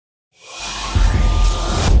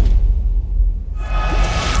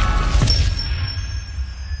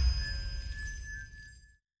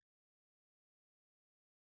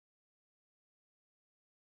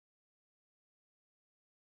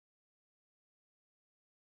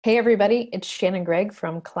Hey everybody, it's Shannon Gregg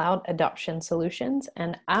from Cloud Adoption Solutions,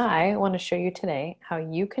 and I want to show you today how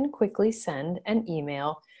you can quickly send an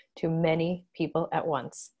email to many people at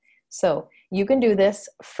once. So you can do this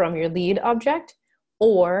from your lead object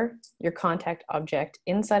or your contact object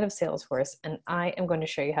inside of Salesforce, and I am going to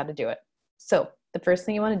show you how to do it. So the first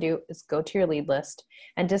thing you want to do is go to your lead list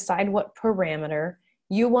and decide what parameter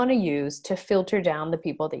you want to use to filter down the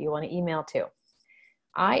people that you want to email to.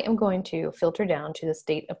 I am going to filter down to the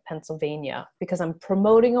state of Pennsylvania because I'm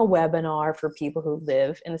promoting a webinar for people who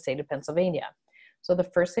live in the state of Pennsylvania. So the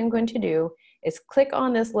first thing I'm going to do is click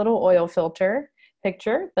on this little oil filter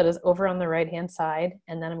picture that is over on the right-hand side,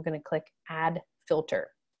 and then I'm going to click Add Filter.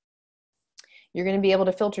 You're going to be able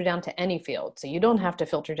to filter down to any field, so you don't have to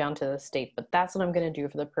filter down to the state, but that's what I'm going to do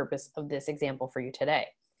for the purpose of this example for you today.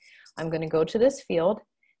 I'm going to go to this field,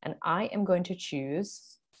 and I am going to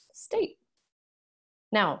choose state.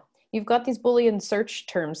 Now, you've got these Boolean search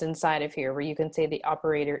terms inside of here where you can say the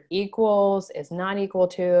operator equals, is not equal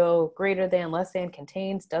to, greater than, less than,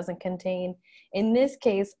 contains, doesn't contain. In this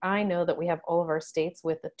case, I know that we have all of our states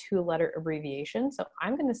with a 2-letter abbreviation, so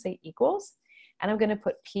I'm going to say equals, and I'm going to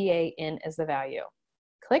put PA in as the value.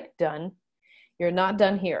 Click Done. You're not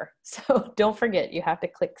done here, so don't forget, you have to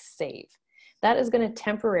click Save. That is going to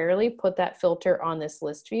temporarily put that filter on this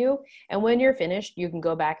list view. And when you're finished, you can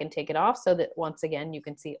go back and take it off so that once again, you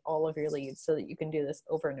can see all of your leads so that you can do this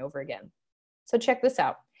over and over again. So check this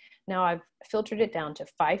out. Now I've filtered it down to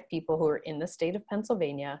 5 people who are in the state of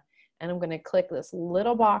Pennsylvania. And I'm going to click this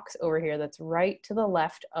little box over here that's right to the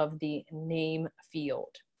left of the name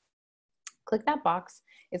field. Click that box.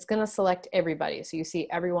 It's going to select everybody. So you see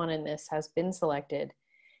everyone in this has been selected.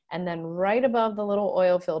 And then right above the little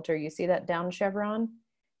oil filter, you see that down chevron?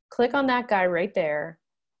 Click on that guy right there,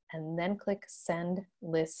 and then click Send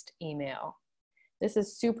List Email. This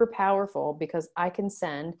is super powerful because I can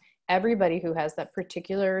send everybody who has that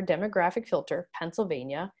particular demographic filter,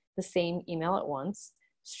 Pennsylvania, the same email at once,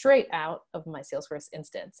 straight out of my Salesforce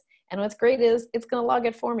instance. And what's great is it's going to log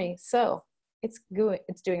it for me. So it's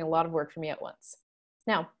doing a lot of work for me at once.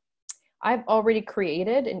 Now, I've already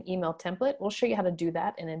created an email template. We'll show you how to do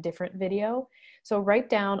that in a different video. So right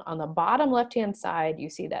down on the bottom left-hand side, you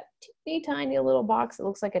see that teeny tiny little box. It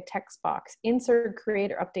looks like a text box. Insert,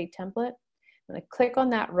 create, or update template. I'm going to click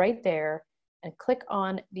on that right there and click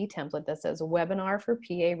on the template that says webinar for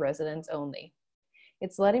PA residents only.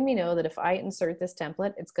 It's letting me know that if I insert this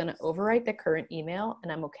template, it's going to overwrite the current email,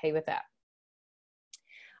 and I'm okay with that.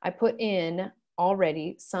 I put in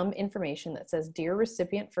already some information that says dear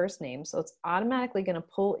recipient first name, so it's automatically going to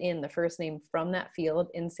pull in the first name from that field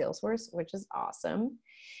in Salesforce, which is awesome.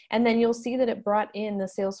 And then you'll see that it brought in the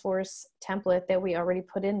Salesforce template that we already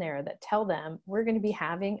put in there that tell them we're going to be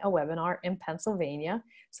having a webinar in Pennsylvania,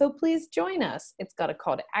 so please join us. It's got a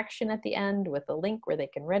call to action at the end with a link where they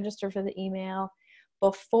can register for the email.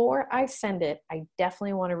 Before I send it, I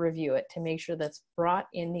definitely want to review it to make sure that's brought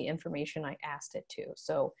in the information I asked it to.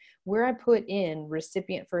 So where I put in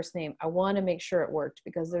recipient first name, I want to make sure it worked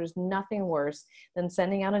because there's nothing worse than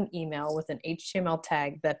sending out an email with an HTML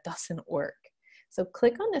tag that doesn't work. So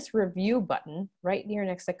click on this review button right near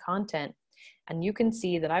next to content, and you can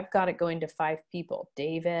see that I've got it going to 5 people.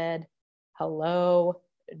 David, hello,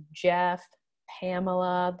 Jeff,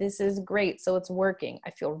 Pamela. This is great. So it's working.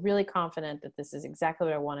 I feel really confident that this is exactly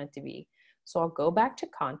what I want it to be. So I'll go back to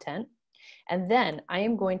content, and then I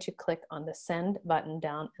am going to click on the send button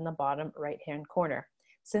down in the bottom right-hand corner.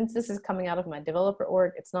 Since this is coming out of my developer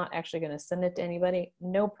org, it's not actually going to send it to anybody,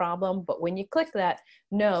 no problem. But when you click that,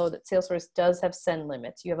 know that Salesforce does have send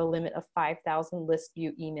limits. You have a limit of 5,000 list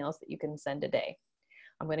view emails that you can send a day.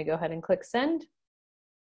 I'm going to go ahead and click send.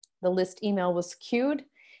 The list email was queued.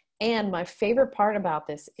 And my favorite part about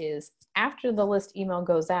this is after the list email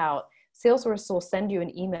goes out, Salesforce will send you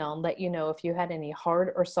an email and let you know if you had any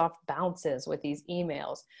hard or soft bounces with these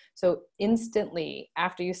emails. So instantly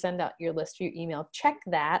after you send out your list view email, check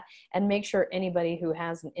that and make sure anybody who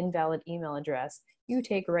has an invalid email address, you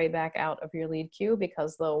take right back out of your lead queue,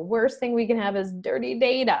 because the worst thing we can have is dirty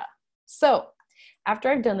data. So after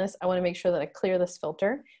I've done this, I want to make sure that I clear this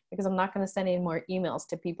filter because I'm not going to send any more emails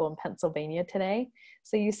to people in Pennsylvania today.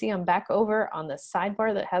 So you see I'm back over on the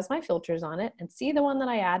sidebar that has my filters on it, and see the one that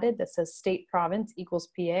I added that says state province equals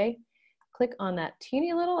PA. Click on that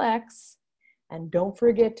teeny little X and don't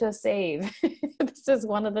forget to save. This is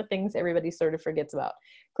one of the things everybody sort of forgets about.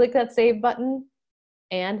 Click that save button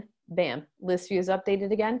and bam, list view is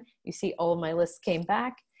updated again. You see all of my lists came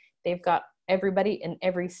back. They've got everybody in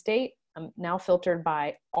every state. I'm now filtered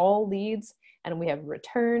by all leads, and we have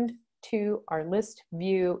returned to our list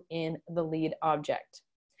view in the lead object.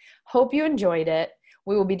 Hope you enjoyed it.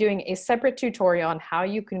 We will be doing a separate tutorial on how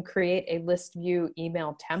you can create a Listview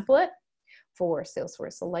email template for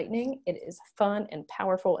Salesforce Lightning. It is fun and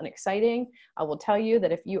powerful and exciting. I will tell you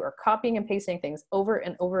that if you are copying and pasting things over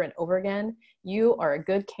and over and over again, you are a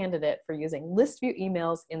good candidate for using Listview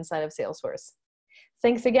emails inside of Salesforce.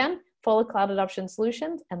 Thanks again. Follow Cloud Adoption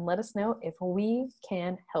Solutions and let us know if we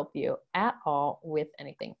can help you at all with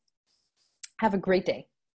anything. Have a great day.